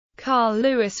Carl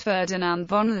Louis Ferdinand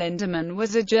von Lindemann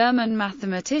was a German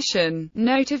mathematician,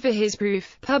 noted for his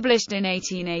proof, published in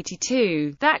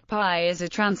 1882, that pi is a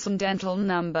transcendental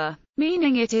number,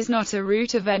 meaning it is not a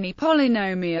root of any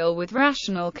polynomial with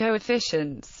rational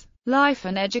coefficients. Life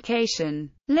and education.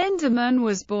 Lindemann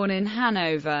was born in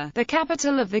Hanover, the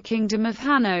capital of the Kingdom of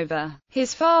Hanover.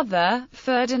 His father,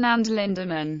 Ferdinand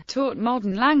Lindemann, taught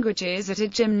modern languages at a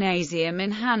gymnasium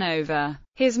in Hanover.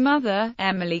 His mother,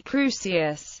 Emily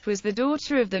Crucius, was the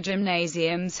daughter of the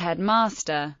gymnasium's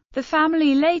headmaster. The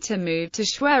family later moved to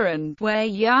Schwerin, where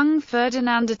young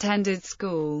Ferdinand attended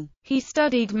school. He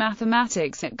studied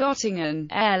mathematics at Göttingen,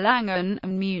 Erlangen,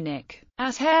 and Munich.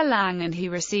 At Erlangen he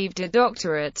received a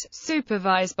doctorate,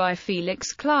 supervised by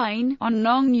Felix Klein, on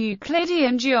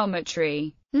non-Euclidean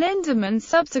geometry. Lindemann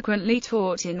subsequently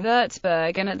taught in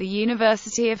Würzburg and at the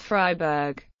University of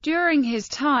Freiburg. During his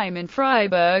time in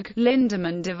Freiburg,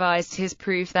 Lindemann devised his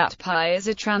proof that pi is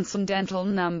a transcendental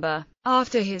number.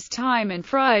 After his time in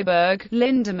Freiburg,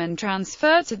 Lindemann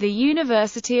transferred to the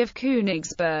University of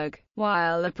Königsberg.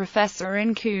 While a professor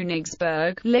in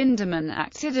Königsberg, Lindemann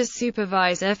acted as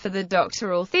supervisor for the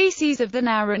doctoral theses of the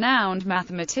now-renowned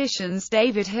mathematicians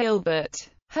David Hilbert,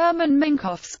 Hermann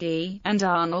Minkowski, and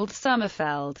Arnold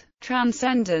Sommerfeld.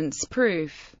 Transcendence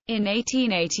proof. In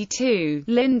 1882,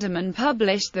 Lindemann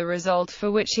published the result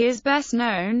for which he is best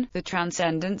known, the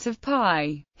transcendence of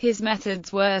pi. His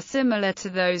methods were similar to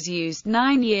those used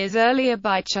 9 years earlier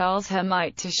by Charles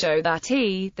Hermite to show that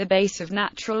e, the base of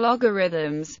natural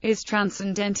logarithms, is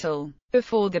transcendental.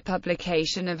 Before the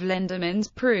publication of Lindemann's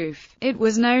proof, it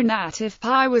was known that if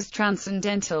pi was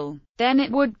transcendental, then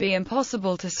it would be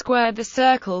impossible to square the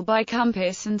circle by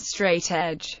compass and straight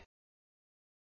edge.